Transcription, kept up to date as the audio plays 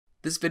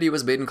This video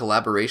was made in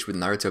collaboration with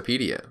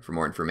Narutopedia. For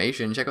more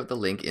information, check out the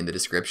link in the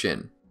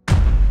description.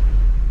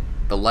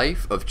 The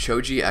Life of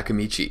Chōji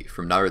Akimichi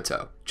from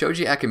Naruto.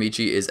 Chōji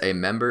Akimichi is a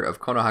member of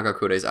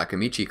Konohagakure's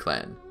Akimichi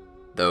clan.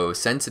 Though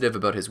sensitive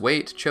about his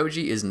weight,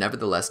 Chōji is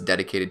nevertheless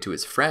dedicated to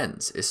his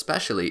friends,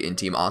 especially in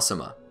Team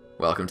Asuma.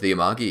 Welcome to the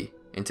Amagi.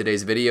 In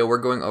today's video, we're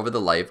going over the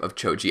life of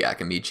Chōji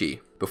Akimichi.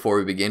 Before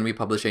we begin, we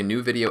publish a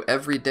new video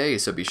every day,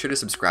 so be sure to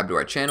subscribe to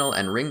our channel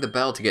and ring the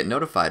bell to get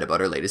notified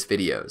about our latest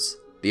videos.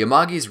 The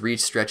Amagi's reach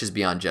stretches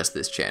beyond just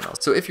this channel,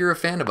 so if you're a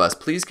fan of us,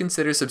 please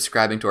consider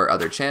subscribing to our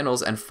other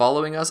channels and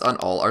following us on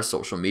all our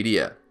social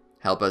media.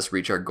 Help us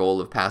reach our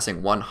goal of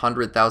passing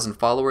 100,000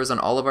 followers on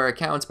all of our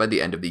accounts by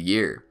the end of the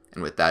year.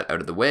 And with that out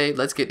of the way,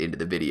 let's get into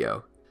the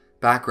video.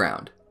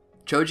 Background.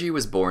 Chōji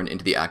was born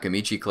into the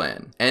Akimichi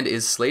clan, and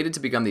is slated to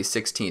become the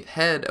 16th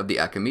head of the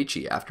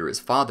Akimichi after his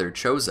father,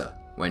 Chōza.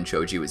 When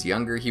Chōji was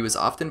younger, he was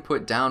often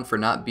put down for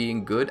not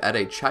being good at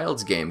a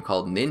child's game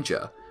called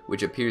Ninja,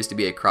 which appears to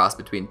be a cross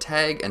between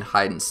tag and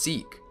hide and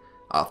seek,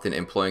 often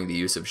employing the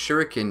use of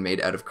shuriken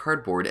made out of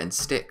cardboard and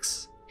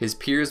sticks. His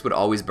peers would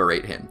always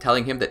berate him,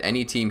 telling him that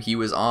any team he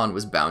was on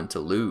was bound to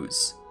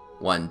lose.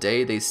 One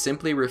day, they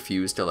simply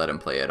refused to let him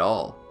play at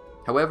all.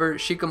 However,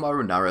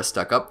 Shikamaru Nara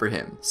stuck up for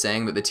him,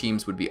 saying that the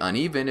teams would be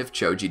uneven if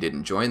Chōji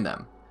didn't join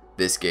them.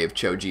 This gave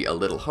Chōji a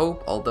little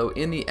hope, although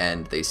in the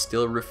end, they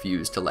still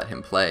refused to let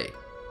him play.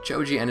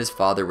 Chōji and his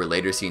father were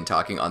later seen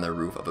talking on the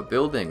roof of a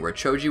building where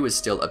Chōji was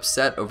still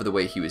upset over the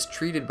way he was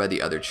treated by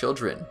the other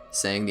children,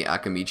 saying the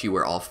Akimichi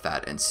were all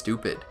fat and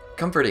stupid.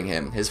 Comforting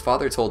him, his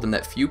father told him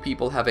that few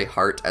people have a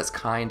heart as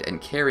kind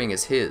and caring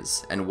as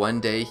his, and one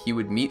day he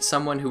would meet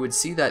someone who would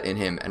see that in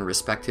him and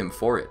respect him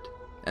for it,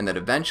 and that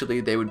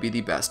eventually they would be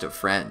the best of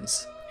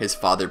friends. His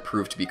father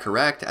proved to be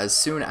correct, as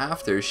soon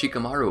after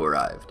Shikamaru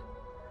arrived.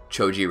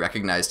 Chōji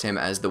recognized him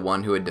as the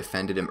one who had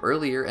defended him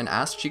earlier and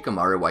asked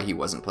Shikamaru why he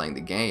wasn't playing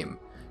the game,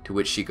 to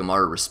which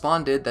Shikamaru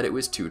responded that it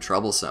was too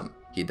troublesome.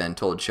 He then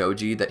told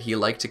Chōji that he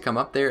liked to come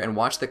up there and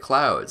watch the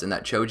clouds, and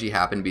that Chōji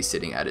happened to be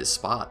sitting at his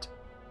spot.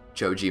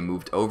 Chōji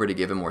moved over to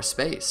give him more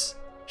space.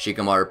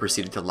 Shikamaru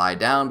proceeded to lie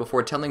down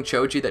before telling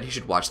Chōji that he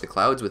should watch the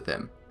clouds with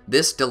him.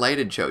 This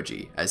delighted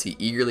Chōji, as he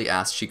eagerly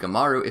asked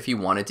Shikamaru if he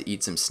wanted to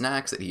eat some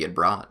snacks that he had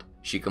brought.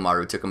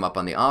 Shikamaru took him up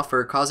on the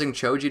offer, causing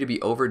Chōji to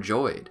be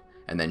overjoyed,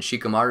 and then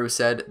Shikamaru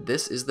said,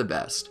 "This is the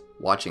best,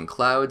 watching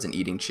clouds and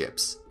eating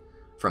chips."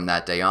 From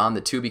that day on,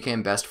 the two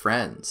became best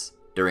friends.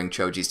 During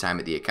Chōji's time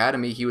at the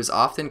academy, he was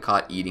often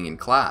caught eating in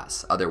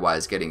class,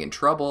 otherwise getting in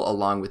trouble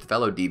along with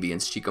fellow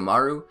deviants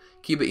Shikamaru,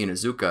 Kiba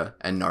Inuzuka,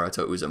 and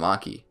Naruto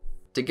Uzumaki.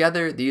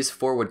 Together, these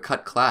four would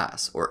cut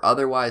class, or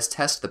otherwise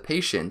test the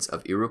patience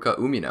of Iruka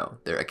Umino,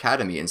 their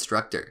academy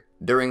instructor.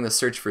 During the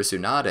search for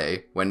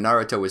Tsunade, when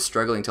Naruto was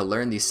struggling to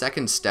learn the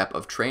second step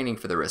of training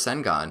for the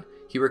Rasengan,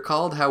 he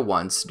recalled how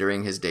once,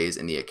 during his days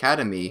in the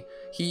academy,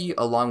 he,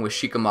 along with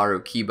Shikamaru,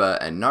 Kiba,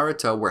 and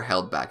Naruto were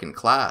held back in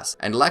class,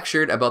 and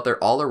lectured about their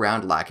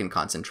all-around lack in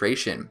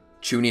concentration,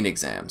 Chūnin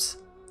Exams.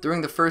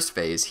 During the first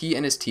phase, he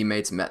and his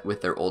teammates met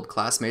with their old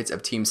classmates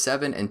of Team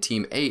 7 and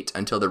Team 8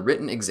 until the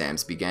written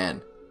exams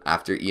began.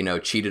 After Ino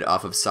cheated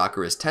off of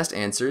Sakura's test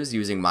answers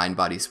using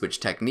mind-body switch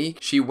technique,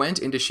 she went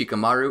into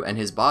Shikamaru and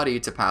his body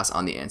to pass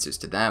on the answers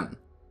to them.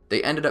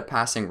 They ended up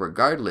passing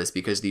regardless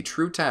because the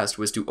true test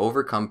was to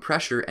overcome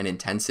pressure and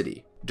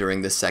intensity.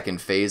 During the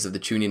second phase of the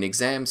Chūnin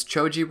Exams,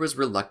 Chōji was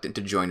reluctant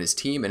to join his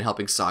team in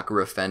helping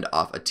Sakura fend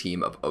off a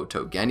team of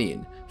Oto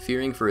Genin,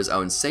 fearing for his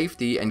own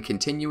safety and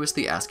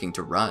continuously asking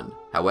to run.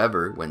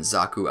 However, when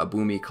Zaku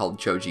Abumi called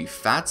Chōji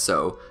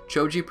Fatso,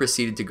 Chōji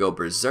proceeded to go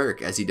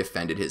berserk as he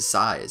defended his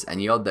size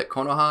and yelled that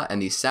Konoha and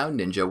the Sound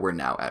Ninja were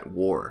now at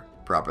war.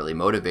 Properly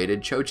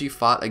motivated, Chōji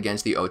fought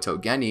against the Oto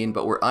Genin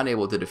but were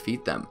unable to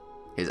defeat them.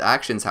 His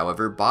actions,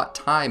 however, bought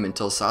time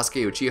until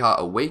Sasuke Uchiha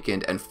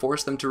awakened and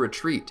forced them to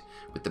retreat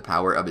with the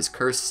power of his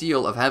cursed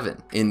seal of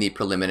heaven. In the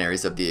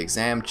preliminaries of the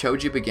exam,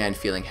 Chōji began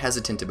feeling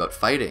hesitant about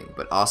fighting,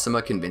 but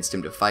Asuma convinced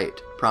him to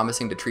fight,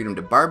 promising to treat him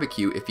to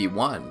barbecue if he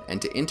won,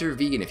 and to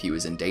intervene if he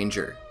was in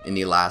danger. In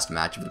the last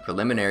match of the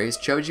preliminaries,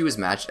 Chōji was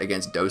matched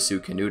against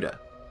Dosu Kanuda.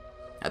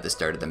 At the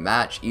start of the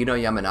match, Ino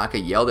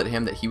Yamanaka yelled at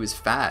him that he was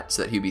fat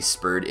so that he'd be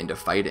spurred into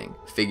fighting.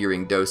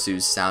 Figuring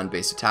Dosu's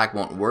sound-based attack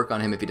won't work on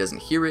him if he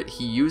doesn't hear it,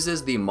 he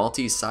uses the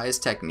multi-size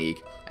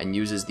technique and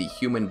uses the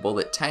human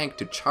bullet tank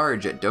to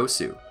charge at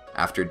Dosu.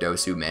 After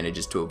Dosu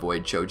manages to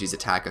avoid Chōji's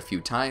attack a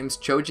few times,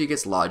 Chōji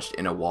gets lodged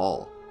in a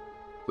wall.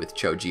 With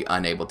Chōji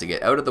unable to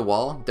get out of the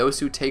wall,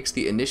 Dosu takes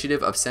the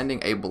initiative of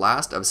sending a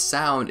blast of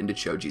sound into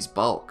Chōji's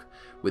bulk,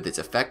 with its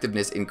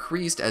effectiveness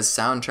increased as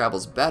sound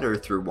travels better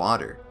through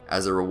water.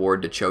 As a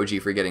reward to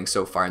Chōji for getting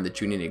so far in the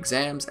Chūnin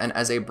Exams, and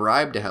as a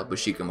bribe to help with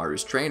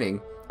Shikamaru's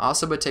training,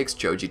 Asuma takes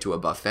Chōji to a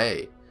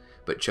buffet.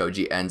 But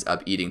Chōji ends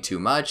up eating too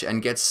much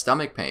and gets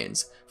stomach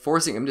pains,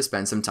 forcing him to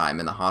spend some time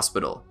in the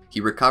hospital.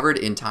 He recovered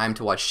in time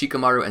to watch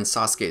Shikamaru and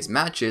Sasuke's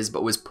matches,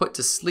 but was put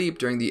to sleep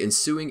during the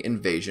ensuing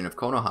invasion of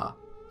Konoha.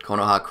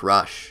 Konoha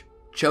Crush.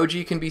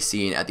 Chōji can be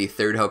seen at the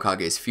third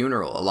Hokage's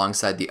funeral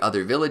alongside the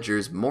other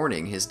villagers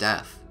mourning his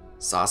death.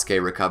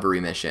 Sasuke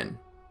recovery mission.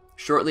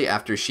 Shortly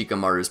after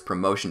Shikamaru's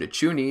promotion to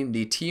Chūnin,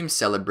 the team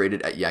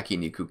celebrated at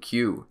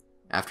Yakiniku-Q.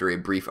 After a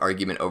brief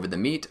argument over the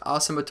meat,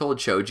 Asuma told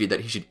Chōji that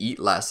he should eat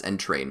less and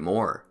train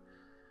more.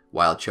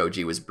 While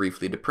Chōji was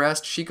briefly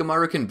depressed,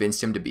 Shikamaru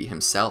convinced him to be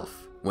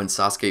himself. When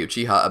Sasuke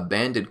Uchiha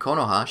abandoned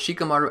Konoha,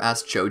 Shikamaru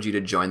asked Chōji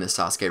to join the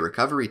Sasuke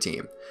recovery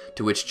team,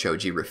 to which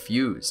Chōji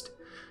refused.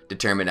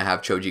 Determined to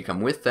have Chōji come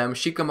with them,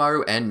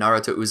 Shikamaru and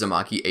Naruto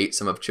Uzumaki ate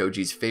some of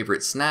Chōji's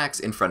favorite snacks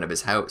in front of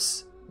his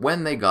house.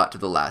 When they got to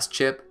the last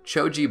chip,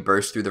 Chōji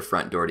burst through the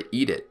front door to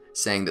eat it,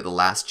 saying that the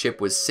last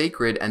chip was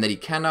sacred and that he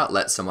cannot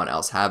let someone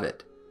else have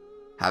it.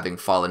 Having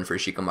fallen for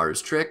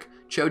Shikamaru's trick,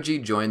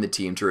 Chōji joined the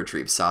team to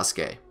retrieve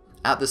Sasuke.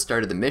 At the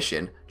start of the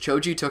mission,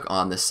 Chōji took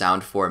on the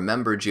Sound 4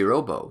 member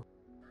Jirobo.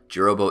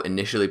 Jirobo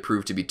initially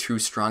proved to be too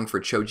strong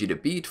for Chōji to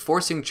beat,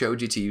 forcing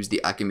Chōji to use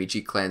the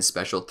Akimichi clan's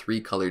special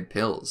 3-colored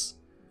pills.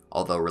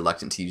 Although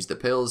reluctant to use the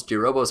pills,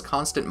 Jirobo's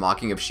constant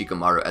mocking of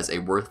Shikamaru as a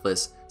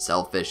worthless,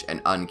 selfish,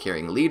 and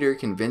uncaring leader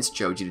convinced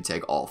Chōji to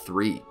take all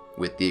 3.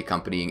 With the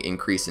accompanying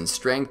increase in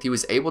strength, he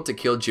was able to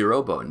kill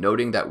Jirobo,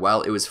 noting that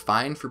while it was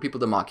fine for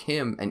people to mock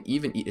him and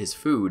even eat his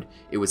food,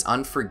 it was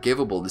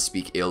unforgivable to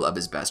speak ill of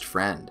his best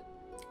friend.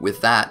 With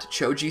that,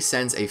 Chōji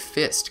sends a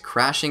fist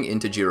crashing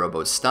into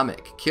Jirobo's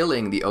stomach,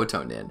 killing the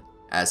Otonin.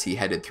 As he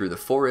headed through the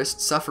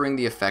forest, suffering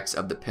the effects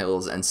of the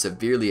pills and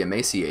severely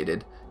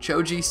emaciated,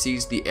 Chōji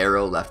sees the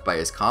arrow left by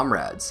his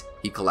comrades.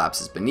 He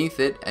collapses beneath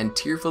it and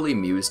tearfully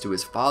mews to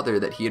his father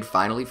that he had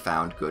finally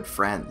found good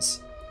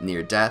friends.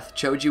 Near death,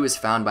 Chōji was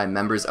found by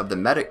members of the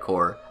Medic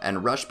Corps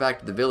and rushed back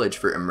to the village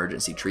for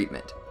emergency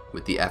treatment.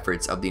 With the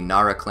efforts of the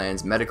Nara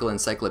clan's medical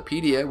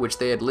encyclopedia, which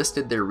they had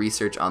listed their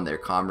research on their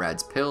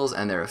comrades' pills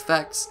and their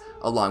effects,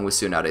 along with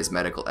Tsunade's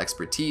medical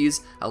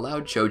expertise,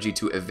 allowed Chōji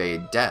to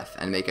evade death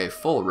and make a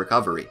full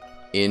recovery.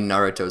 In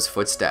Naruto's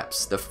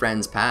footsteps, the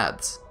friends'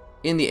 paths.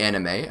 In the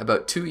anime,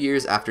 about 2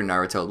 years after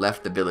Naruto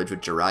left the village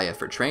with Jiraiya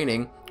for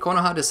training,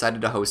 Konoha decided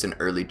to host an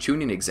early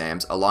Chūnin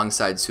Exams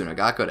alongside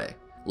Tsunagakure.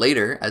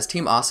 Later, as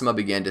Team Asuma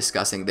began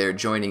discussing their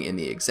joining in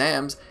the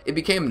exams, it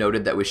became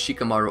noted that with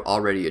Shikamaru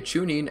already a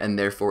Chūnin and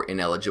therefore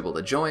ineligible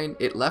to join,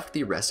 it left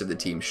the rest of the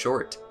team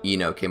short.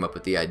 Ino came up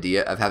with the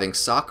idea of having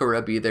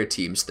Sakura be their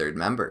team's 3rd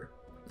member.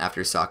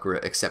 After Sakura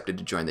accepted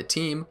to join the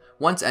team,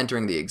 once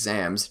entering the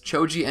exams,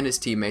 Chōji and his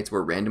teammates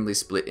were randomly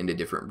split into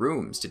different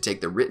rooms to take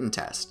the written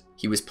test.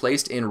 He was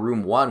placed in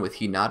room 1 with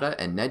Hinata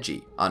and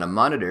Neji. On a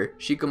monitor,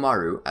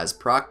 Shikamaru, as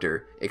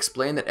proctor,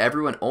 explained that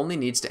everyone only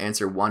needs to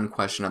answer 1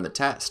 question on the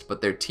test, but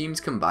their team's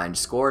combined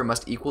score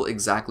must equal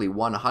exactly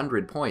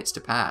 100 points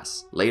to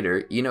pass.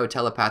 Later, Ino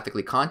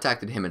telepathically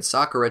contacted him and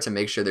Sakura to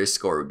make sure their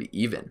score would be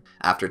even.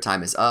 After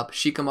time is up,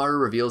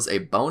 Shikamaru reveals a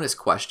bonus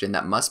question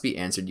that must be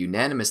answered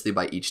unanimously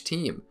by each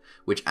team,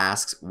 which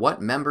asks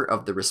what member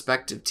of the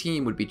respective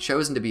team would be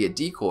chosen to be a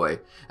decoy,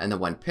 and the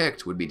one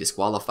picked would be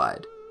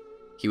disqualified.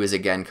 He was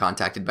again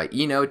contacted by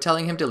Ino,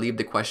 telling him to leave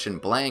the question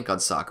blank on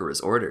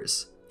Sakura's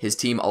orders. His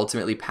team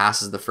ultimately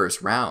passes the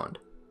first round.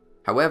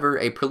 However,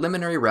 a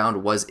preliminary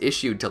round was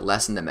issued to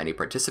lessen the many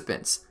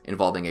participants,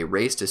 involving a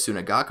race to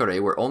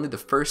Tsunagakure where only the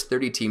first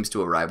 30 teams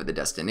to arrive at the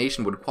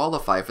destination would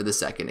qualify for the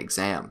second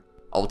exam.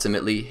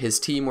 Ultimately, his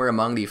team were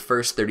among the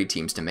first 30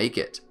 teams to make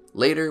it.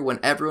 Later, when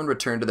everyone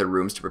returned to their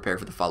rooms to prepare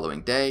for the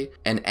following day,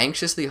 an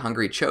anxiously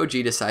hungry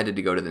Chōji decided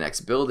to go to the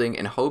next building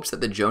in hopes that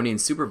the Jonin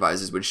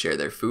supervisors would share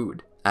their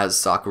food. As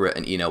Sakura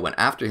and Ino went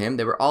after him,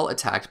 they were all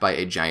attacked by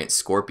a giant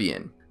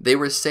scorpion. They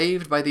were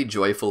saved by the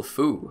joyful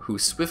Fu, who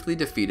swiftly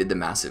defeated the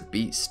massive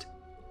beast.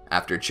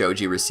 After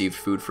Chōji received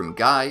food from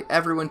Guy,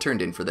 everyone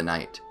turned in for the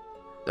night.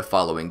 The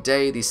following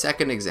day, the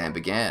second exam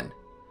began.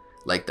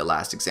 Like the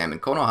last exam in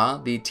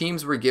Konoha, the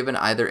teams were given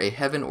either a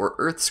Heaven or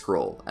Earth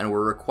scroll and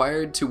were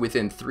required to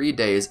within 3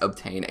 days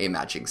obtain a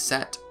matching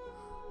set.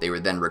 They were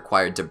then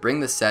required to bring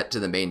the set to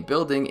the main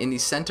building in the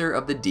center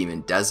of the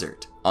Demon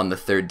Desert. On the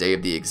 3rd day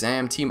of the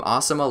exam, Team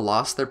Asuma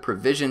lost their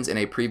provisions in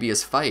a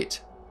previous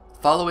fight.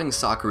 Following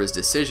Sakura's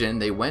decision,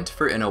 they went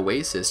for an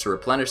oasis to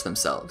replenish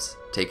themselves.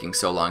 Taking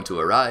so long to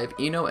arrive,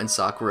 Ino and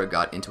Sakura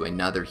got into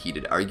another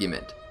heated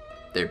argument.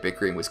 Their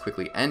bickering was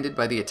quickly ended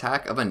by the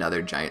attack of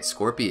another giant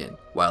scorpion.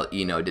 While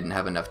Ino didn't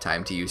have enough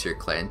time to use her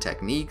clan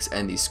techniques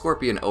and the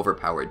scorpion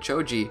overpowered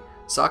Chōji,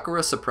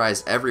 Sakura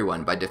surprised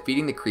everyone by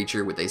defeating the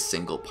creature with a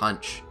single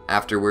punch.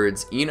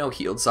 Afterwards, Ino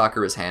healed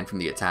Sakura's hand from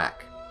the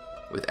attack.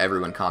 With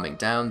everyone calming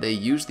down, they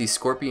used the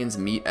scorpion's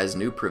meat as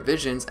new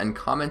provisions and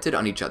commented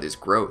on each other's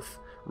growth,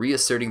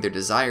 reasserting their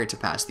desire to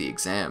pass the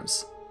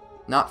exams.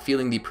 Not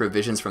feeling the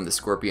provisions from the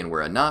scorpion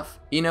were enough,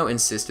 Ino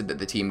insisted that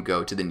the team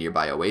go to the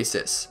nearby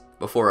oasis.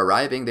 Before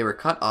arriving, they were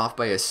cut off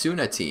by a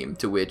Suna team,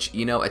 to which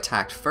Ino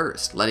attacked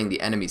first, letting the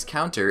enemies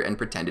counter and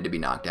pretended to be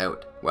knocked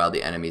out. While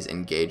the enemies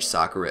engage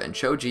Sakura and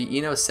Chōji,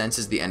 Ino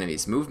senses the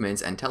enemy's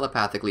movements and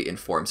telepathically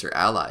informs her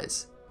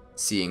allies.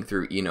 Seeing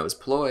through Ino's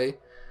ploy,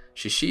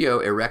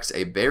 Shishio erects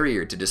a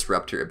barrier to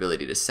disrupt her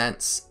ability to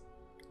sense.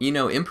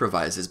 Ino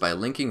improvises by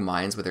linking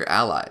minds with her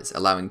allies,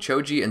 allowing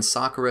Chōji and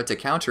Sakura to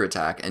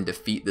counterattack and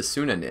defeat the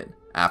Sunanin.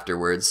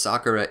 Afterwards,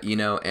 Sakura,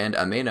 Ino, and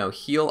Ameno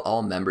heal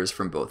all members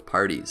from both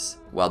parties.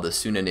 While the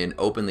Sunanin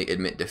openly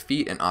admit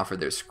defeat and offer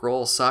their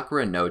scroll,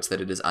 Sakura notes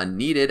that it is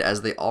unneeded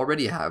as they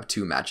already have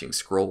 2 matching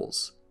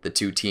scrolls. The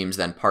 2 teams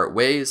then part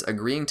ways,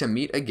 agreeing to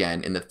meet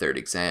again in the 3rd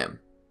exam.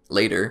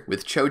 Later,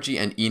 with Chōji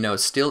and Ino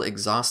still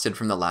exhausted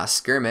from the last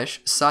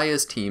skirmish,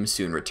 Saya's team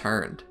soon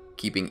returned,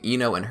 keeping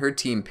Ino and her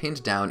team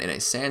pinned down in a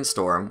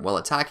sandstorm while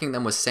attacking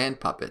them with sand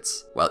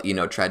puppets. While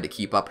Ino tried to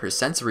keep up her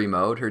sensory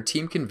mode, her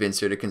team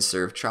convinced her to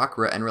conserve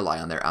chakra and rely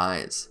on their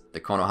eyes. The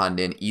Konoha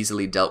nin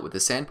easily dealt with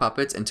the sand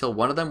puppets until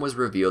one of them was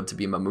revealed to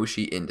be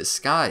Mamushi in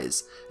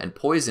disguise and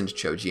poisoned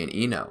Chōji and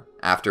Ino.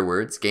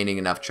 Afterwards, gaining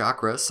enough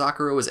chakra,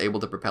 Sakura was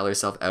able to propel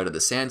herself out of the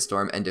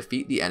sandstorm and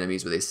defeat the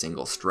enemies with a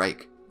single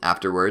strike.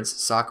 Afterwards,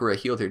 Sakura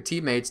healed her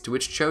teammates, to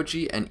which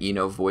Chōji and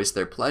Ino voiced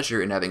their pleasure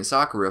in having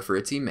Sakura for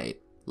a teammate.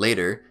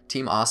 Later,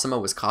 Team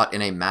Asuma was caught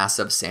in a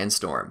massive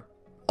sandstorm.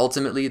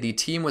 Ultimately, the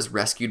team was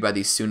rescued by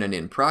the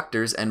Sunanin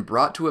proctors and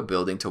brought to a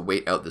building to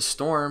wait out the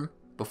storm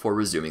before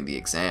resuming the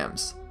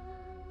exams.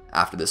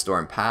 After the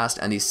storm passed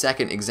and the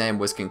 2nd exam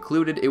was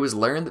concluded, it was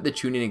learned that the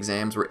Chūnin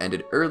exams were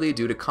ended early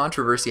due to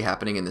controversy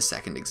happening in the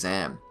 2nd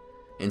exam.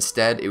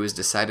 Instead, it was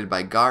decided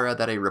by Gaara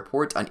that a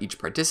report on each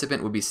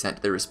participant would be sent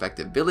to their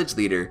respective village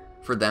leader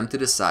for them to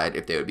decide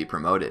if they would be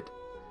promoted.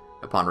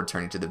 Upon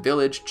returning to the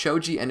village,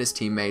 Chōji and his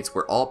teammates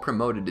were all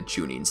promoted to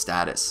Chūnin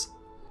status.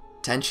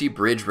 Tenchi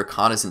Bridge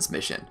Reconnaissance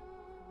Mission.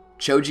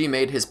 Chōji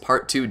made his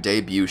Part 2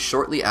 debut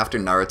shortly after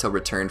Naruto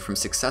returned from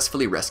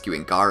successfully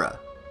rescuing Gaara.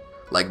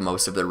 Like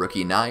most of the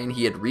Rookie 9,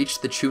 he had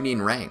reached the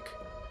Chūnin rank.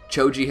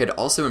 Chōji had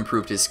also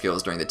improved his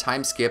skills during the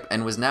time skip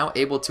and was now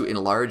able to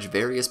enlarge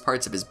various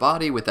parts of his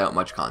body without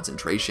much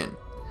concentration.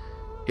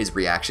 His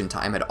reaction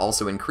time had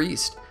also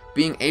increased,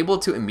 being able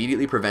to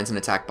immediately prevent an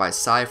attack by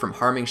Sai from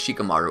harming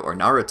Shikamaru or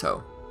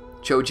Naruto.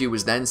 Chōji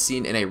was then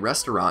seen in a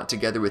restaurant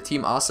together with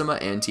Team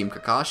Asuma and Team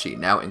Kakashi,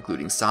 now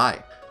including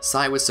Sai.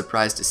 Sai was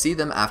surprised to see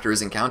them after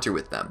his encounter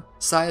with them.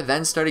 Sai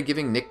then started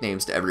giving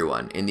nicknames to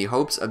everyone in the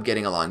hopes of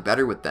getting along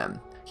better with them.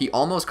 He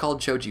almost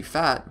called Chōji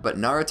fat, but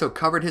Naruto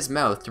covered his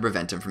mouth to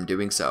prevent him from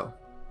doing so.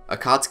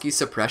 Akatsuki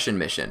Suppression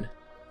Mission.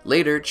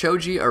 Later,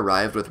 Chōji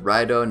arrived with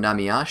Raido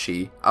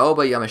Namiyashi,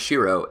 Aoba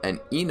Yamashiro, and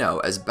Ino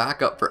as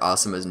backup for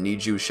Asuma's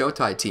Niju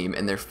Shotai team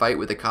in their fight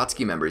with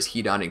Akatsuki members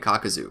Hiden and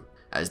Kakuzu.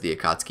 As the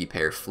Akatsuki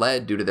pair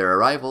fled due to their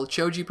arrival,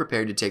 Chōji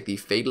prepared to take the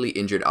fatally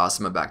injured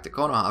Asuma back to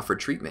Konoha for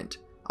treatment.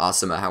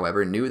 Asuma,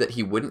 however, knew that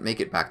he wouldn't make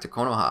it back to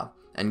Konoha,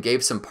 and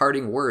gave some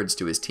parting words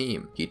to his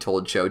team. He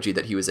told Chōji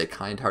that he was a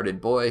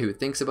kind-hearted boy who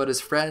thinks about his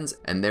friends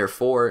and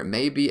therefore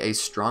may be a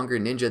stronger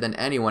ninja than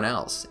anyone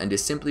else, and to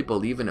simply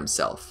believe in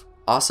himself.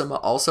 Asuma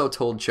also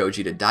told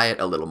Chōji to diet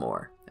a little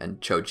more, and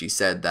Chōji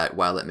said that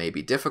while it may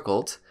be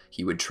difficult,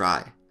 he would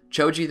try.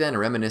 Chōji then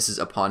reminisces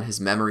upon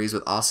his memories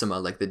with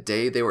Asuma like the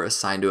day they were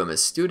assigned to him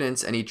as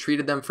students and he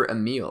treated them for a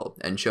meal,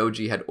 and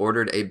Chōji had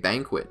ordered a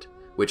banquet,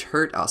 which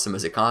hurt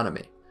Asuma's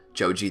economy.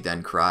 Chōji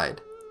then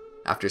cried.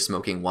 After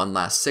smoking one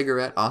last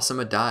cigarette,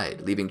 Asuma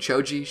died, leaving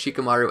Chōji,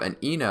 Shikamaru, and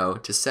Ino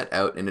to set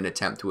out in an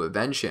attempt to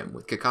avenge him,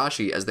 with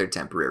Kakashi as their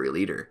temporary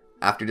leader.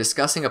 After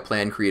discussing a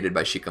plan created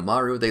by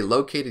Shikamaru, they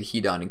located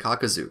Hiden and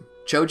Kakuzu.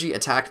 Chōji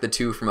attacked the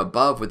two from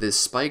above with his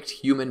spiked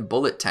human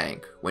bullet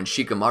tank when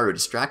Shikamaru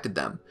distracted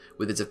them,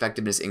 with its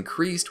effectiveness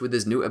increased with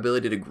his new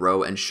ability to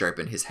grow and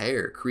sharpen his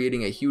hair,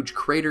 creating a huge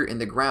crater in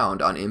the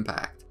ground on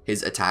impact.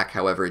 His attack,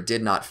 however,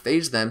 did not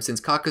faze them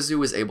since Kakuzu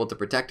was able to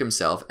protect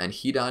himself and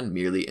Hiden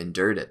merely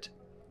endured it.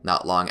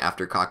 Not long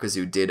after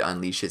Kakuzu did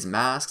unleash his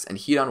masks and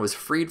Hiden was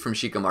freed from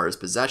Shikamaru's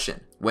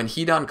possession. When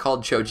Hiden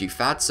called Chōji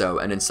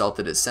fatso and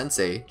insulted his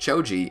sensei,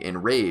 Chōji,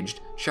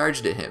 enraged,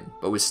 charged at him,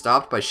 but was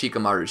stopped by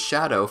Shikamaru's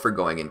shadow for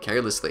going in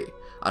carelessly,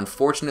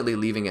 unfortunately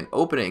leaving an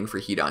opening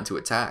for Hiden to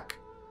attack.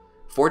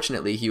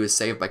 Fortunately, he was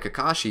saved by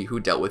Kakashi,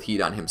 who dealt with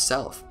Hiden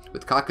himself,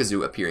 with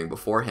Kakuzu appearing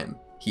before him.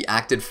 He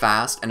acted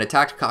fast and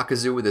attacked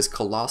Kakuzu with his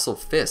colossal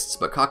fists,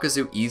 but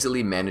Kakuzu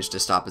easily managed to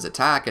stop his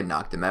attack and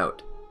knocked him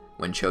out.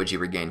 When Chōji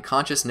regained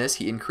consciousness,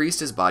 he increased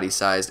his body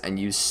size and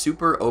used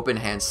super open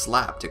hand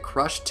slap to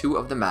crush two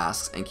of the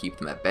masks and keep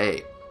them at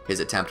bay.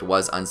 His attempt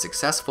was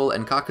unsuccessful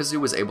and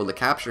Kakuzu was able to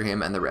capture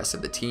him and the rest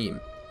of the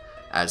team.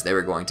 As they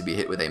were going to be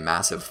hit with a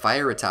massive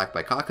fire attack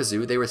by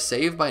Kakuzu, they were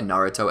saved by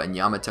Naruto and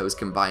Yamato's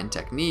combined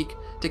technique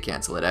to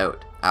cancel it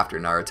out. After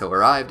Naruto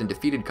arrived and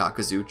defeated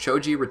Kakuzu,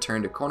 Chōji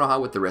returned to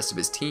Konoha with the rest of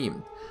his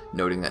team,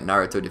 noting that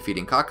Naruto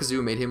defeating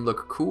Kakuzu made him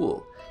look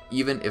cool,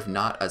 even if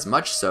not as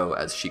much so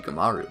as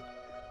Shikamaru.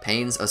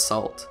 Pain's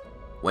assault.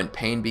 When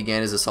Pain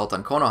began his assault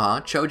on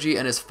Konoha, Chōji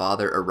and his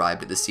father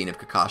arrived at the scene of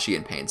Kakashi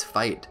and Pain's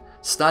fight,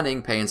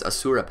 stunning Pain's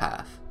Asura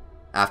Path.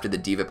 After the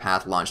Diva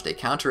Path launched a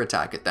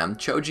counterattack at them,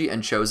 Chōji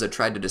and Choza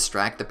tried to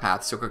distract the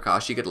path so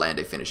Kakashi could land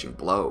a finishing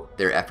blow.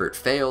 Their effort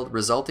failed,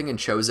 resulting in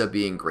Choza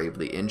being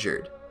gravely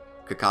injured.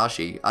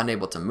 Kakashi,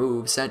 unable to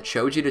move, sent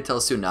Chōji to tell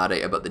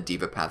Tsunade about the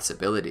Diva Path's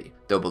ability.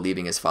 Though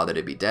believing his father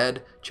to be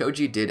dead,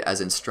 Chōji did as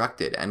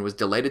instructed and was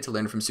delighted to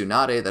learn from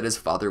Tsunade that his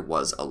father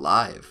was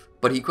alive.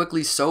 But he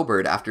quickly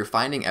sobered after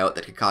finding out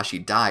that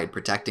Kakashi died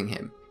protecting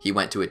him. He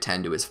went to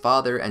attend to his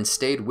father and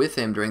stayed with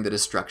him during the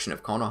destruction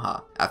of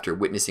Konoha. After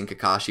witnessing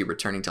Kakashi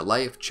returning to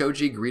life,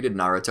 Chōji greeted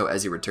Naruto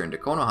as he returned to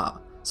Konoha,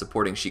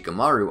 supporting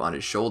Shikamaru on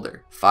his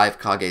shoulder. 5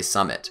 Kage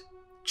Summit.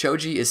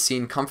 Chōji is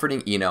seen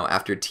comforting Ino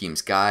after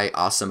teams Guy,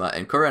 Asuma,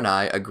 and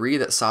Kurenai agree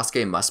that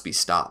Sasuke must be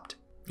stopped.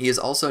 He is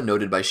also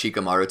noted by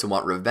Shikamaru to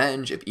want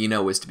revenge if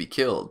Ino was to be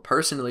killed,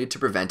 personally to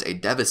prevent a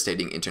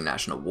devastating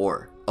international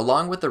war.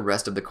 Along with the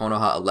rest of the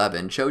Konoha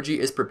 11, Chōji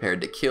is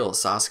prepared to kill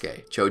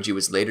Sasuke. Chōji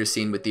was later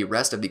seen with the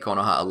rest of the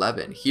Konoha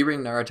 11,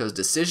 hearing Naruto's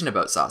decision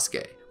about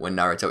Sasuke. When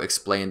Naruto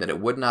explained that it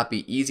would not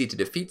be easy to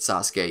defeat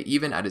Sasuke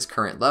even at his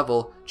current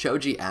level,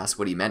 Chōji asked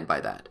what he meant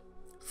by that.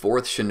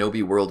 4th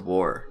Shinobi World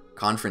War.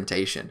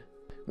 Confrontation.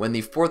 When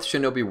the 4th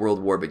Shinobi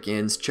World War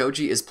begins,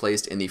 Chōji is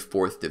placed in the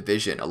 4th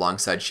Division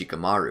alongside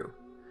Shikamaru.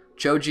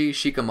 Chōji,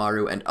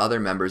 Shikamaru, and other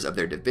members of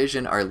their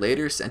division are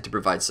later sent to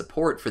provide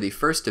support for the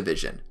 1st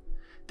Division.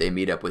 They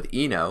meet up with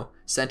Ino,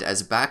 sent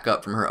as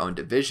backup from her own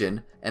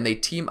division, and they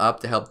team up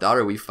to help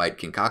Darui fight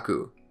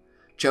Kinkaku.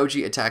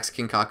 Chōji attacks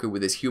Kinkaku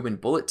with his human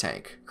bullet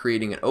tank,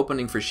 creating an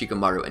opening for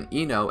Shikamaru and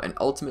Ino and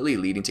ultimately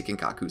leading to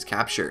Kinkaku's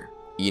capture.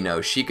 Ino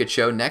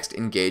Shikacho next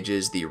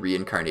engages the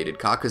reincarnated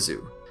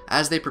Kakuzu.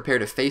 As they prepare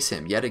to face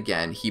him yet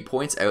again, he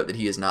points out that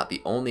he is not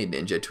the only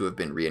ninja to have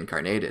been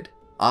reincarnated.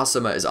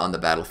 Asuma is on the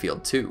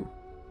battlefield too.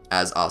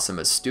 As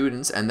Asuma's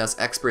students and thus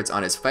experts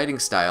on his fighting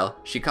style,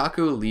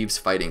 Shikaku leaves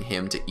fighting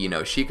him to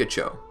Ino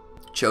Shikacho.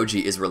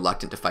 Chōji is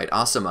reluctant to fight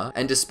Asuma,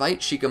 and despite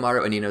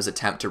Shikamaru and Ino's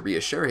attempt to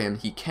reassure him,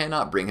 he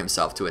cannot bring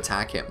himself to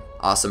attack him.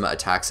 Asuma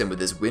attacks him with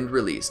his wind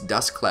release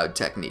dust cloud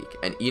technique,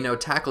 and Ino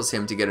tackles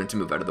him to get him to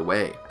move out of the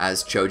way.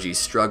 As Chōji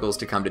struggles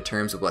to come to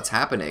terms with what's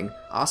happening,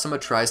 Asuma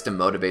tries to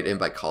motivate him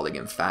by calling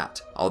him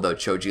fat. Although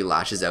Chōji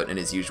lashes out in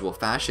his usual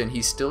fashion,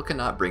 he still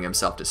cannot bring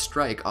himself to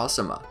strike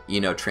Asuma.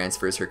 Ino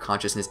transfers her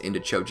consciousness into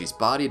Chōji's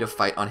body to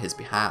fight on his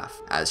behalf.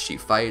 As she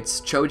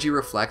fights, Chōji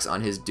reflects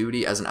on his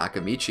duty as an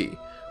Akimichi,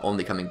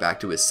 only coming back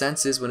to his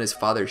senses when his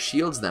father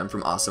shields them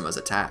from Asuma's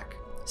attack.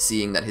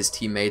 Seeing that his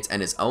teammates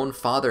and his own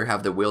father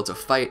have the will to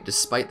fight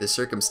despite the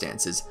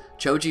circumstances,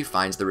 Chōji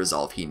finds the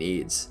resolve he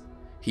needs.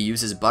 He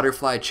uses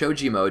Butterfly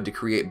Chōji mode to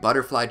create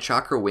butterfly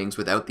chakra wings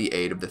without the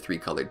aid of the 3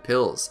 colored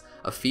pills,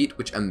 a feat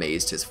which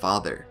amazed his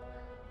father.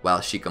 While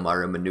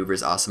Shikamaru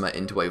maneuvers Asuma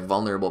into a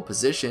vulnerable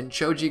position,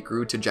 Chōji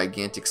grew to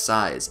gigantic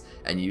size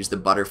and used the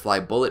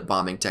butterfly bullet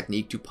bombing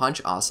technique to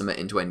punch Asuma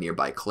into a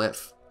nearby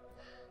cliff.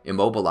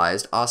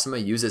 Immobilized,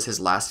 Asuma uses his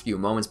last few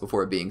moments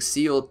before being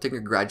sealed to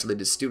congratulate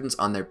his students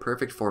on their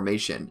perfect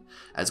formation,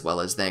 as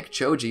well as thank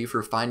Chōji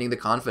for finding the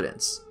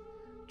confidence.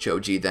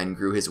 Chōji then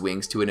grew his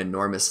wings to an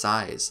enormous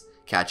size,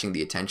 catching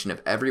the attention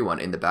of everyone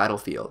in the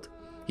battlefield.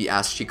 He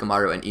asked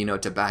Shikamaru and Ino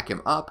to back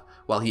him up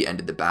while he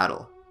ended the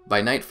battle.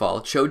 By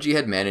nightfall, Chōji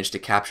had managed to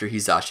capture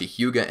Hizashi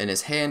Hyuga in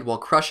his hand while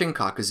crushing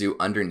Kakuzu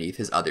underneath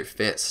his other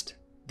fist.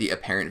 The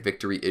apparent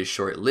victory is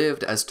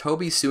short-lived as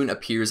Tobi soon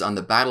appears on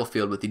the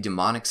battlefield with the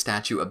demonic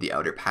statue of the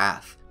Outer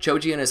Path.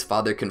 Chōji and his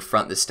father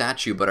confront the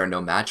statue but are no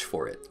match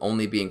for it,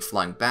 only being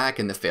flung back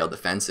in the failed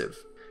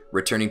offensive.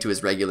 Returning to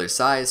his regular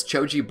size,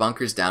 Chōji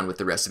bunkers down with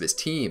the rest of his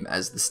team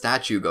as the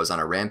statue goes on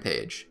a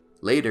rampage.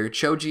 Later,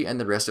 Chōji and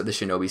the rest of the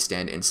shinobi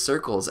stand in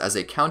circles as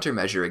a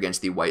countermeasure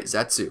against the White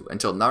Zetsu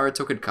until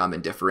Naruto could come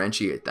and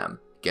differentiate them.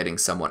 Getting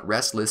somewhat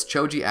restless,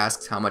 Chōji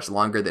asks how much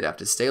longer they'd have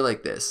to stay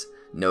like this,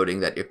 noting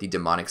that if the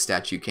demonic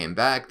statue came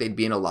back, they'd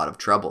be in a lot of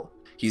trouble.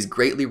 He's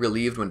greatly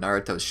relieved when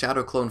Naruto's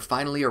shadow clone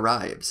finally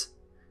arrives.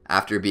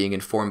 After being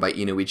informed by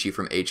Inoichi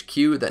from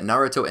HQ that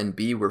Naruto and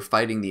B were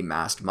fighting the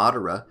masked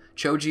Madara,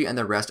 Chōji and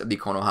the rest of the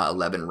Konoha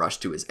 11 rush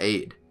to his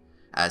aid.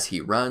 As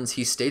he runs,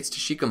 he states to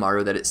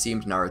Shikamaru that it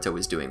seemed Naruto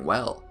was doing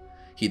well.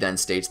 He then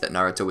states that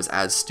Naruto was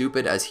as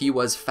stupid as he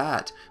was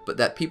fat, but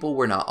that people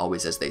were not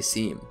always as they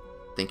seem.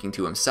 Thinking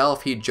to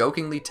himself, he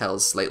jokingly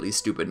tells slightly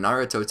stupid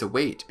Naruto to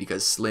wait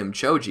because Slim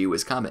Chōji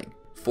was coming.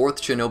 4th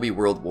Shinobi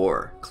World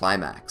War,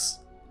 Climax.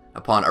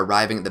 Upon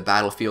arriving at the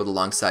battlefield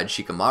alongside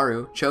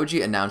Shikamaru,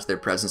 Chōji announced their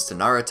presence to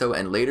Naruto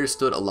and later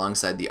stood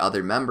alongside the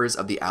other members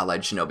of the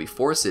allied shinobi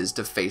forces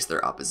to face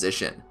their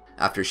opposition.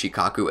 After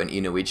Shikaku and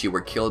Inoichi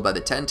were killed by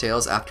the Ten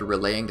Tails after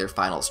relaying their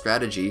final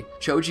strategy,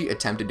 Chōji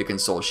attempted to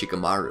console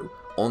Shikamaru,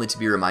 only to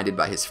be reminded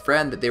by his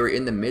friend that they were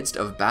in the midst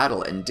of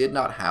battle and did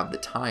not have the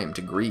time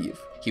to grieve.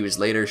 He was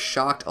later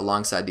shocked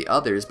alongside the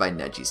others by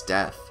Neji's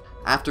death.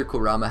 After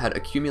Kurama had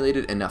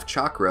accumulated enough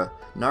chakra,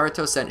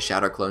 Naruto sent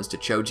shadow clones to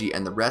Chōji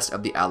and the rest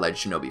of the allied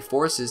shinobi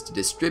forces to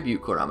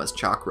distribute Kurama's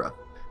chakra.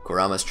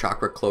 Kurama's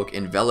chakra cloak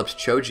enveloped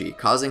Chōji,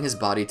 causing his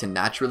body to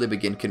naturally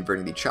begin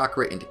converting the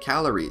chakra into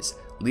calories,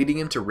 leading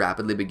him to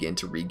rapidly begin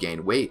to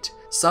regain weight,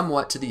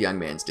 somewhat to the young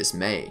man's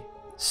dismay.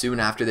 Soon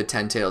after the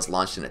Ten Tails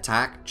launched an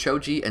attack,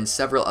 Chōji and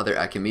several other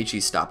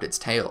Akimichi stopped its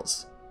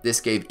tails. This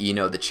gave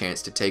Ino the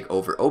chance to take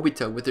over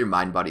Obito with their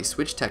mind-body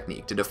switch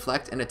technique to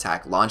deflect an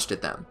attack launched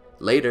at them.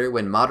 Later,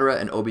 when Madara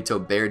and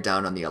Obito bear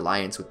down on the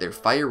Alliance with their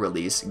Fire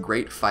Release,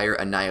 Great Fire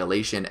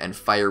Annihilation, and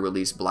Fire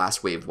Release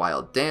Blast Wave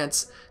Wild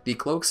Dance, the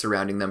cloak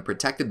surrounding them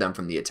protected them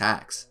from the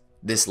attacks.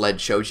 This led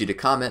Chōji to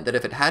comment that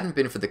if it hadn't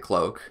been for the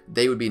cloak,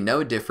 they would be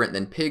no different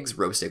than pigs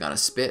roasting on a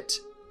spit.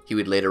 He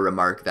would later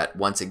remark that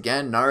once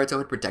again Naruto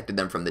had protected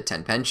them from the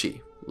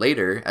Tenpenchi.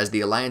 Later, as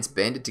the Alliance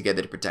banded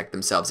together to protect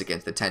themselves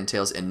against the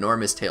Ten-Tail's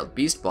enormous tailed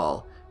beast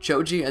ball,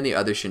 Chōji and the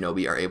other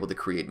shinobi are able to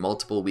create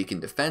multiple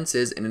weakened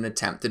defenses in an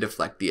attempt to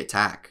deflect the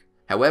attack.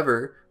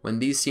 However, when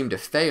these seem to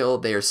fail,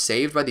 they are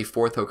saved by the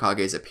 4th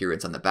Hokage's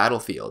appearance on the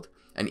battlefield,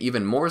 and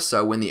even more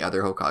so when the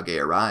other Hokage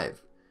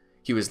arrive.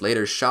 He was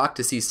later shocked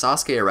to see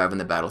Sasuke arrive on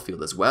the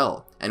battlefield as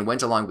well, and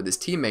went along with his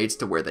teammates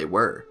to where they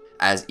were.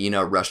 As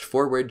Ino rushed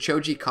forward,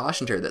 Chōji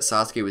cautioned her that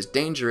Sasuke was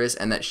dangerous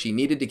and that she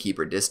needed to keep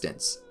her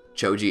distance.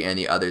 Chōji and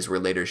the others were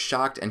later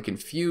shocked and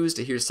confused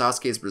to hear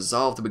Sasuke's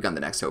resolve to become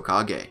the next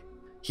Hokage.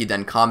 He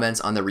then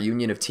comments on the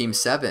reunion of Team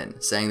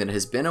 7, saying that it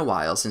has been a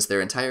while since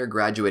their entire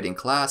graduating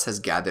class has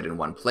gathered in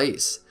one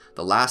place,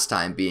 the last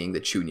time being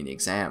the Chūnin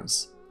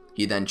Exams.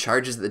 He then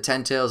charges the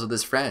Ten-Tails with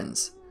his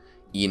friends.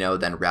 Ino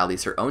then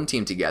rallies her own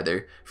team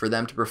together for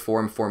them to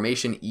perform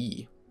Formation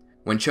E.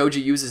 When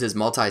Chōji uses his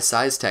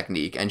multi-size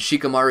technique and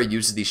Shikamaru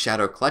uses the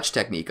Shadow Clutch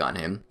technique on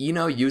him,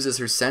 Ino uses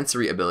her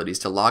sensory abilities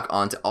to lock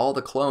onto all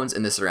the clones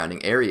in the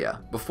surrounding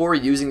area, before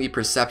using the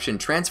Perception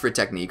Transfer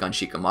technique on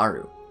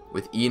Shikamaru.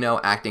 With Ino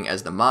acting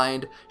as the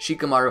mind,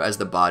 Shikamaru as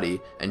the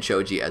body, and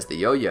Chōji as the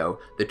yo-yo,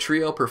 the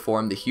trio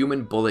perform the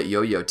human bullet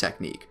yo-yo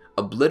technique,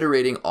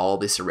 obliterating all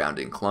the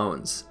surrounding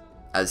clones.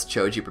 As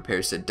Chōji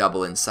prepares to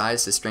double in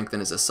size to strengthen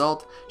his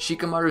assault,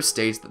 Shikamaru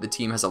states that the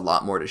team has a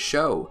lot more to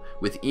show,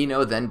 with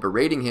Ino then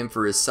berating him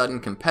for his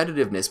sudden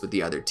competitiveness with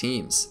the other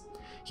teams.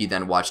 He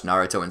then watched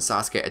Naruto and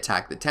Sasuke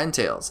attack the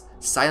Ten-Tails,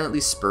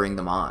 silently spurring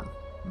them on.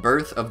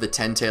 Birth of the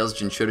Ten-Tails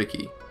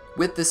Jinchūriki.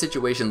 With the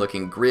situation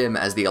looking grim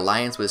as the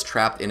Alliance was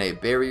trapped in a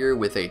barrier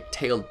with a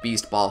tailed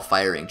beast ball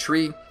firing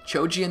tree,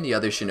 Chōji and the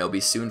other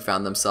shinobi soon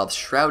found themselves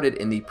shrouded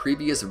in the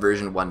previous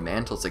version 1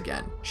 mantles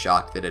again.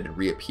 Shocked that it had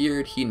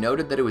reappeared, he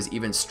noted that it was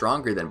even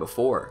stronger than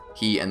before.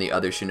 He and the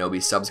other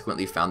shinobi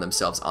subsequently found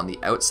themselves on the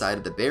outside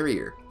of the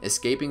barrier,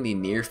 escaping the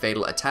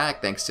near-fatal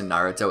attack thanks to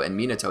Naruto and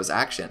Minato's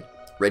action.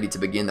 Ready to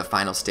begin the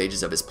final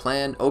stages of his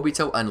plan,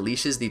 Obito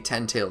unleashes the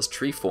Ten-Tails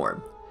tree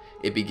form.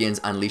 It begins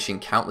unleashing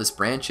countless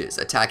branches,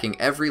 attacking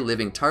every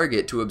living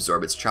target to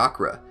absorb its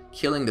chakra,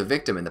 killing the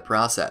victim in the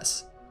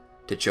process.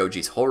 To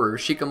Chōji's horror,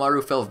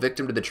 Shikamaru fell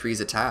victim to the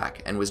tree's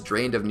attack and was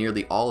drained of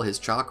nearly all his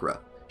chakra.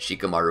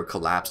 Shikamaru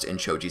collapsed in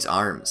Chōji's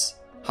arms.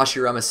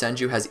 Hashirama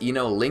Senju has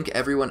Ino link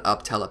everyone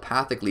up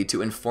telepathically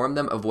to inform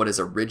them of what his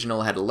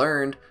original had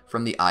learned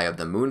from the Eye of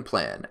the Moon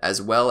plan,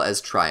 as well as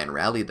try and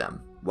rally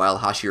them. While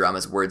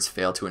Hashirama's words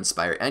fail to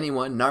inspire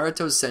anyone,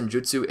 Naruto's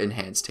Senjutsu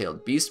Enhanced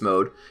Tailed Beast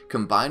Mode,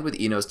 combined with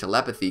Ino's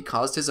telepathy,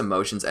 caused his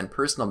emotions and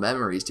personal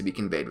memories to be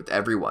conveyed with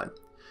everyone,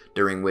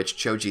 during which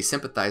Chōji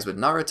sympathized with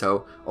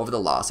Naruto over the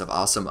loss of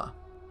Asuma.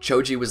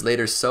 Chōji was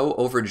later so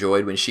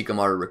overjoyed when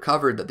Shikamaru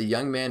recovered that the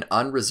young man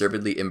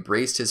unreservedly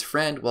embraced his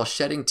friend while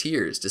shedding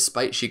tears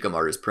despite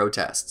Shikamaru's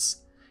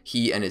protests.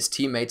 He and his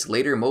teammates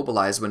later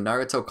mobilized when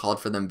Naruto called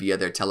for them via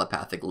their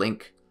telepathic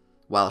link.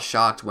 While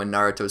shocked when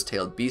Naruto's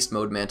tailed beast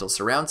mode mantle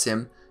surrounds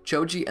him,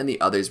 Chōji and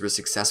the others were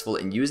successful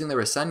in using the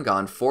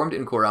Rasengan formed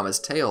in Kurama's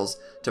tails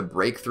to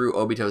break through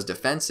Obito's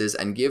defenses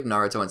and give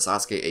Naruto and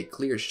Sasuke a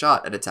clear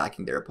shot at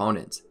attacking their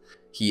opponent.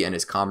 He and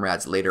his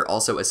comrades later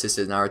also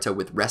assisted Naruto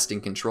with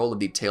wresting control of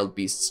the tailed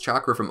beast's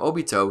chakra from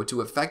Obito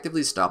to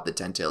effectively stop the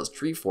Ten-Tails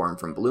tree form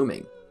from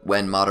blooming.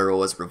 When Madara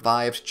was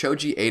revived,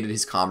 Chōji aided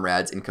his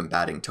comrades in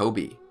combating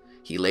Tobi.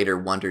 He later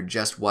wondered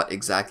just what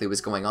exactly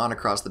was going on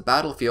across the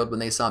battlefield when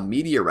they saw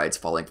meteorites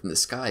falling from the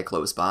sky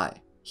close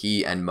by.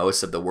 He and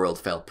most of the world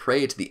fell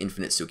prey to the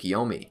infinite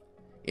Tsukiyomi.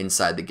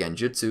 Inside the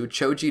Genjutsu,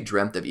 Chōji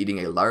dreamt of eating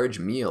a large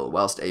meal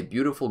whilst a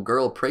beautiful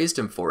girl praised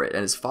him for it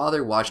and his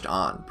father watched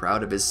on,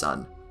 proud of his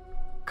son.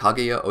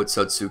 Kaguya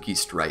Ōtsutsuki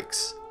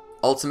strikes.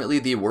 Ultimately,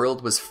 the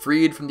world was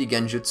freed from the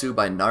Genjutsu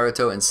by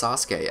Naruto and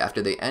Sasuke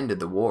after they ended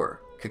the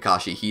war.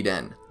 Kakashi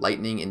Hiden,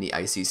 lightning in the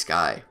icy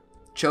sky.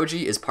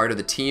 Chōji is part of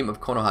the team of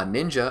Konoha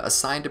ninja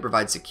assigned to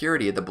provide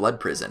security at the Blood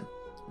Prison.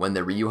 When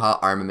the Ryuha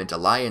Armament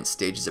Alliance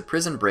stages a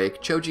prison break,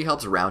 Chōji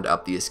helps round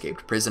up the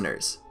escaped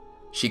prisoners.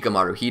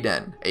 Shikamaru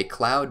Hiden, a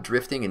cloud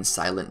drifting in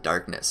silent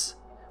darkness.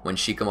 When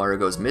Shikamaru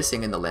goes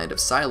missing in the Land of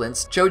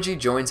Silence, Chōji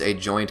joins a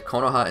joint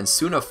Konoha and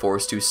Suna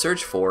force to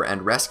search for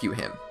and rescue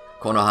him.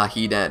 Konoha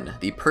Hiden,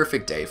 the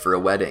perfect day for a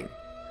wedding.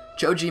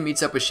 Chōji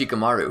meets up with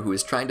Shikamaru, who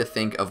is trying to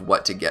think of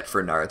what to get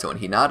for Naruto and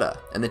Hinata,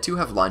 and the two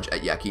have lunch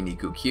at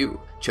Yakiniku-Q.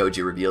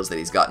 Chōji reveals that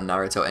he's gotten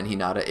Naruto and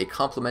Hinata a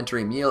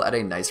complimentary meal at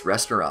a nice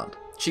restaurant.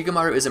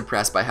 Shikamaru is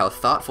impressed by how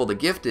thoughtful the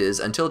gift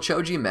is until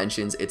Chōji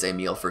mentions it's a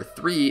meal for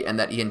 3 and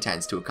that he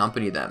intends to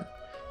accompany them.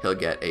 He'll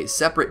get a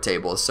separate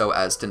table so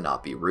as to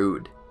not be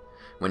rude.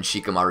 When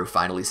Shikamaru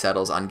finally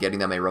settles on getting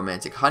them a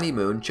romantic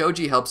honeymoon,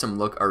 Chōji helps him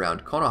look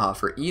around Konoha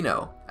for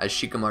Ino, as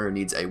Shikamaru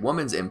needs a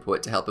woman's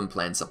input to help him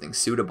plan something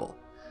suitable.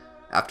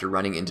 After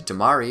running into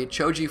Temari,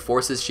 Chōji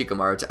forces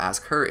Shikamaru to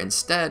ask her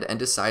instead and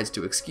decides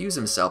to excuse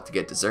himself to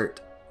get dessert.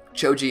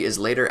 Chōji is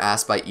later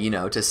asked by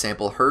Ino to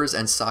sample hers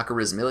and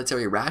Sakura's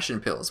military ration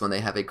pills when they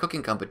have a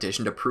cooking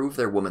competition to prove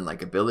their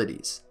woman-like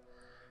abilities.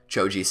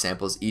 Chōji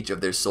samples each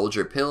of their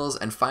soldier pills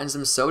and finds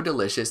them so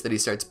delicious that he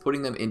starts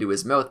putting them into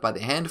his mouth by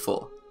the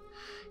handful.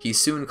 He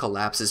soon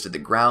collapses to the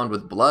ground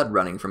with blood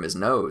running from his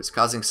nose,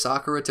 causing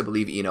Sakura to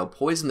believe Ino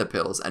poisoned the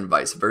pills and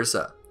vice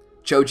versa.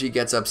 Chōji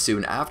gets up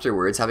soon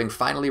afterwards, having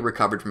finally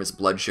recovered from his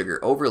blood sugar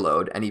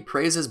overload, and he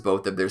praises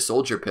both of their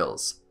soldier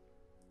pills.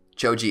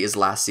 Chōji is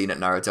last seen at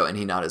Naruto and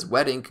Hinata's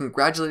wedding,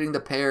 congratulating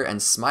the pair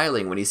and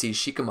smiling when he sees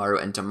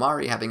Shikamaru and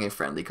Temari having a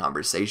friendly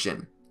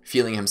conversation.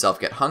 Feeling himself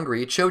get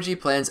hungry, Chōji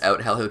plans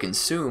out how he'll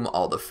consume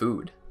all the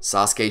food.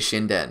 Sasuke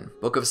Shinden,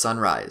 Book of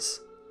Sunrise.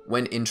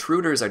 When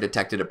intruders are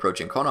detected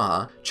approaching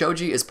Konoha,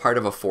 Chōji is part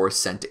of a force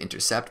sent to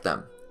intercept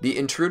them. The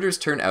intruders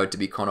turn out to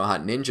be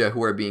Konoha ninja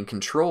who are being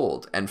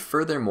controlled and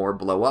furthermore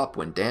blow up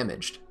when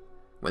damaged.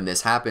 When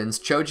this happens,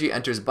 Chōji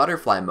enters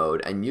butterfly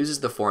mode and uses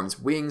the form's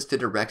wings to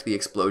direct the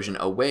explosion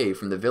away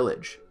from the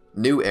village.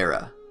 New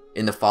era.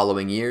 In the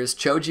following years,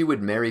 Chōji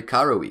would marry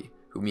Karui,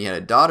 whom he had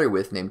a daughter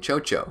with named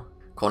Chocho.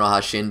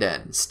 Konoha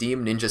Shinden,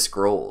 Steam Ninja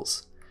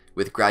Scrolls.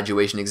 With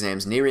graduation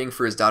exams nearing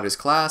for his daughter's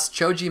class,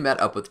 Chōji met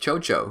up with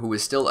Chocho, who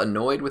was still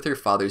annoyed with her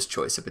father's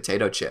choice of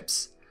potato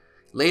chips.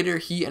 Later,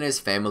 he and his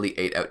family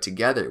ate out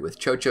together, with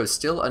Chocho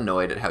still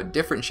annoyed at how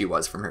different she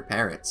was from her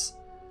parents.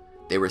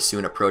 They were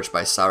soon approached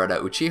by Sarada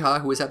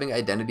Uchiha, who was having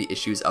identity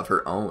issues of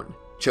her own.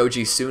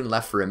 Chōji soon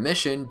left for a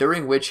mission,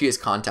 during which he is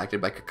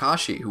contacted by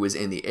Kakashi, who is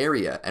in the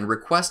area, and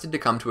requested to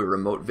come to a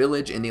remote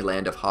village in the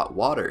land of hot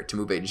water to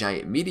move a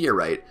giant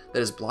meteorite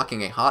that is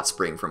blocking a hot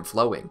spring from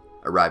flowing.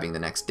 Arriving the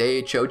next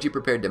day, Chōji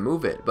prepared to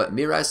move it, but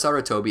Mirai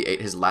Sarutobi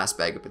ate his last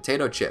bag of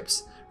potato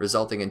chips,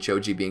 resulting in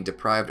Chōji being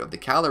deprived of the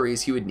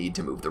calories he would need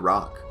to move the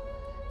rock.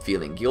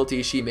 Feeling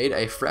guilty, she made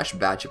a fresh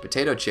batch of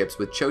potato chips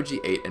which Chōji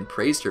ate and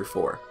praised her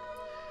for.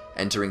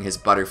 Entering his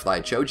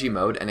butterfly Chōji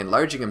mode and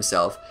enlarging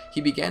himself,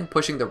 he began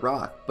pushing the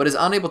rock, but is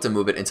unable to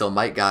move it until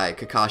Might Guy,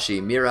 Kakashi,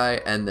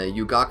 Mirai, and the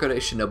Yugakure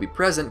shinobi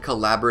present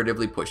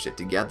collaboratively pushed it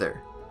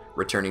together.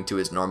 Returning to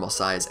his normal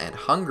size and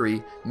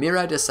hungry,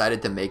 Mirai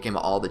decided to make him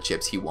all the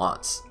chips he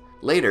wants.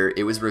 Later,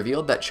 it was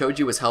revealed that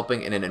Chōji was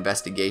helping in an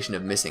investigation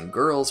of missing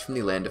girls from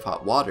the land of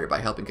hot water by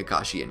helping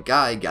Kakashi and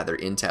Guy gather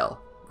intel.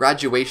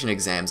 Graduation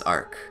exams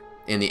arc.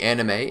 In the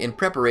anime, in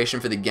preparation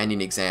for the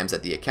Genin exams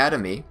at the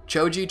academy,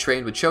 Chōji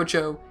trained with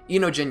Chocho,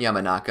 Inojin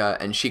Yamanaka,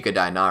 and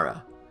Shikadai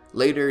Nara.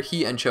 Later,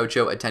 he and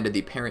Chocho attended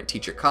the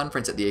parent-teacher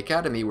conference at the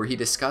academy where he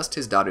discussed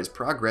his daughter's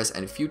progress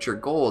and future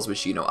goals with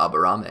Shino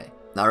Aburame.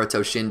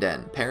 Naruto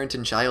Shinden, Parent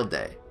and Child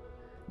Day.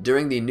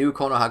 During the new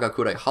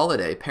Konohagakure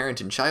holiday, Parent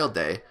and Child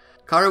Day,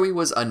 Karui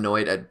was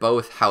annoyed at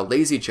both how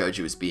lazy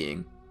Chōji was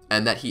being,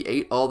 and that he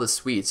ate all the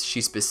sweets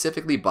she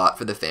specifically bought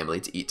for the family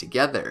to eat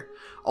together,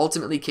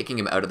 ultimately kicking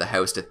him out of the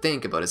house to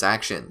think about his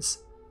actions.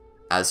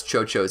 As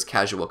Chocho's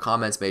casual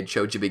comments made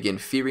Chōji begin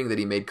fearing that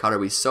he made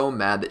Karui so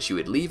mad that she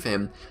would leave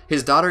him,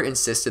 his daughter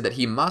insisted that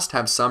he must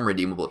have some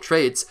redeemable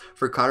traits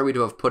for Karui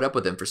to have put up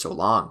with him for so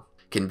long.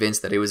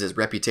 Convinced that it was his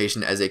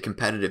reputation as a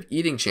competitive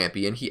eating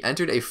champion, he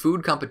entered a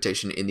food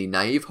competition in the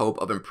naive hope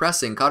of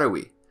impressing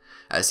Karui.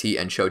 As he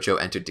and Chocho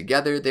entered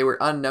together, they were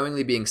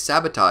unknowingly being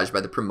sabotaged by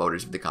the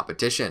promoters of the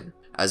competition.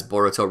 As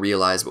Boruto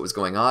realized what was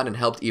going on and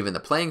helped even the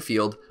playing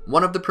field,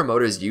 one of the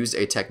promoters used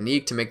a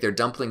technique to make their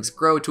dumplings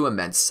grow to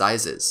immense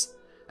sizes.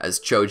 As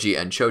Chōji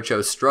and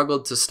Chocho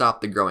struggled to stop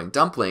the growing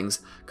dumplings,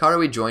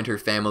 Karui joined her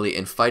family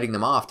in fighting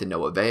them off to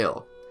no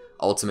avail.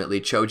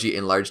 Ultimately, Chōji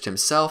enlarged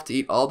himself to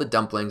eat all the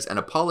dumplings and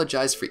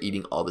apologized for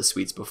eating all the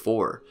sweets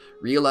before,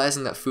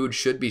 realizing that food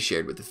should be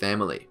shared with the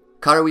family.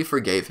 Karui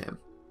forgave him.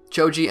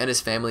 Chōji and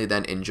his family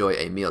then enjoy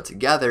a meal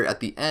together at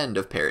the end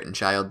of Parent and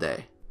Child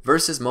Day.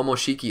 Versus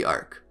Momoshiki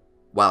arc.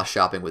 While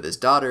shopping with his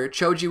daughter,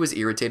 Chōji was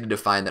irritated to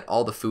find that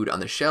all the food on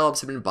the shelves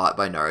had been bought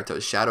by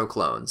Naruto's shadow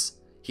clones.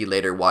 He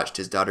later watched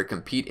his daughter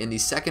compete in the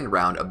second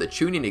round of the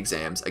Chūnin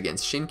Exams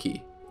against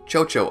Shinki.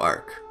 Chocho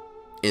arc.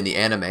 In the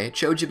anime,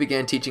 Chōji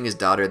began teaching his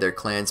daughter their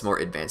clan's more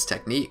advanced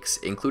techniques,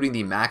 including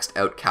the maxed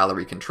out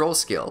calorie control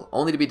skill,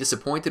 only to be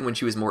disappointed when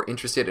she was more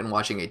interested in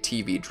watching a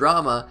TV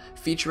drama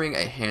featuring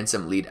a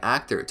handsome lead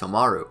actor,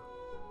 Tomaru.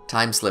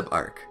 Time slip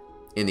arc.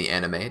 In the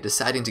anime,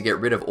 deciding to get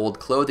rid of old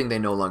clothing they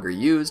no longer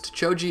used,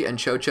 Chōji and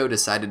Chocho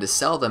decided to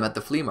sell them at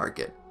the flea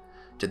market.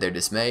 To their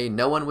dismay,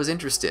 no one was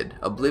interested,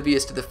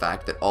 oblivious to the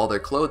fact that all their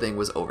clothing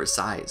was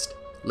oversized.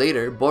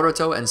 Later,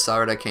 Boruto and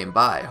Sarada came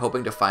by,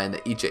 hoping to find the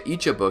Icha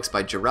Icha books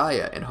by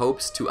Jiraiya in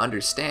hopes to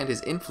understand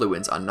his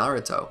influence on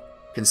Naruto.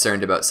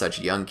 Concerned about such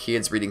young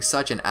kids reading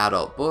such an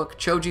adult book,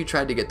 Chōji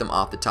tried to get them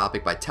off the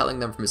topic by telling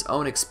them from his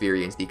own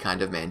experience the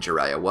kind of man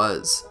Jiraiya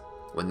was.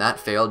 When that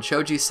failed,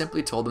 Chōji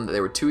simply told them that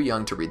they were too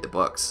young to read the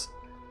books.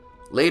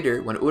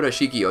 Later, when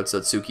Urashiki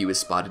Ōtsutsuki was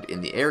spotted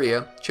in the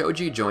area,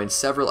 Chōji joined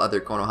several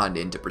other Konoha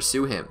nin to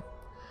pursue him.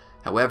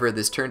 However,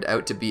 this turned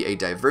out to be a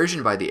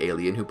diversion by the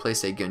alien who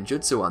placed a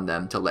genjutsu on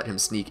them to let him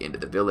sneak into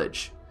the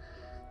village.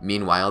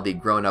 Meanwhile, the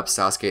grown-up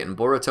Sasuke and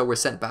Boruto were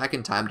sent back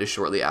in time to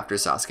shortly after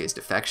Sasuke's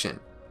defection.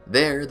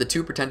 There, the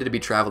two pretended to be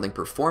traveling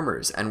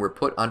performers and were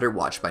put under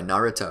watch by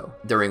Naruto,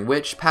 during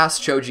which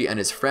past Chōji and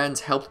his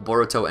friends helped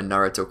Boruto and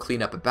Naruto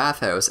clean up a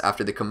bathhouse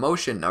after the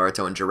commotion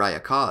Naruto and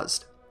Jiraiya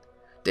caused.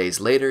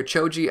 Days later,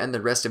 Chōji and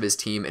the rest of his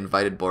team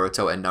invited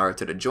Boruto and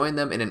Naruto to join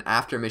them in an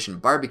after-mission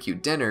barbecue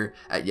dinner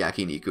at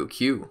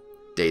Yakiniku-Q.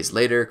 Days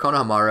later,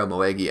 Konohamaru,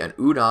 Moegi, and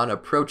Udon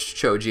approached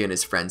Chōji and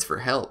his friends for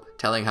help,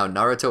 telling how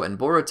Naruto and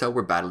Boruto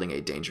were battling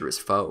a dangerous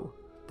foe.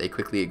 They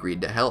quickly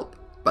agreed to help.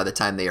 By the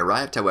time they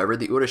arrived, however,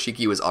 the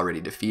Urashiki was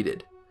already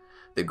defeated.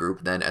 The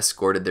group then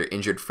escorted their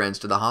injured friends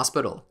to the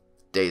hospital.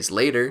 Days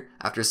later,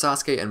 after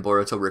Sasuke and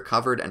Boruto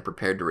recovered and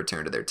prepared to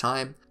return to their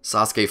time,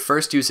 Sasuke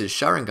first used his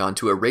Sharingan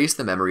to erase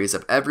the memories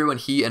of everyone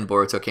he and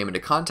Boruto came into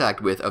contact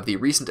with of the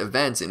recent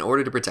events in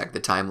order to protect the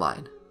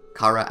timeline.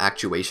 Kara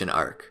Actuation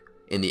Arc.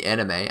 In the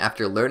anime,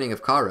 after learning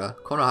of Kara,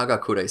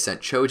 Konohagakure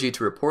sent Chōji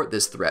to report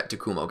this threat to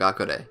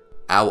Kumogakure.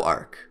 Ao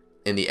Arc.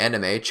 In the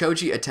anime,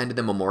 Chōji attended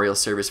the memorial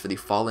service for the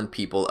fallen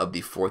people of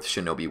the 4th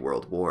Shinobi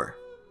World War.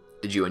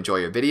 Did you enjoy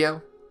your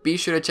video? Be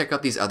sure to check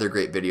out these other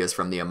great videos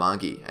from the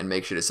Amagi, and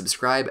make sure to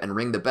subscribe and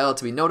ring the bell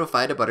to be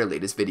notified about our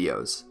latest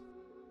videos.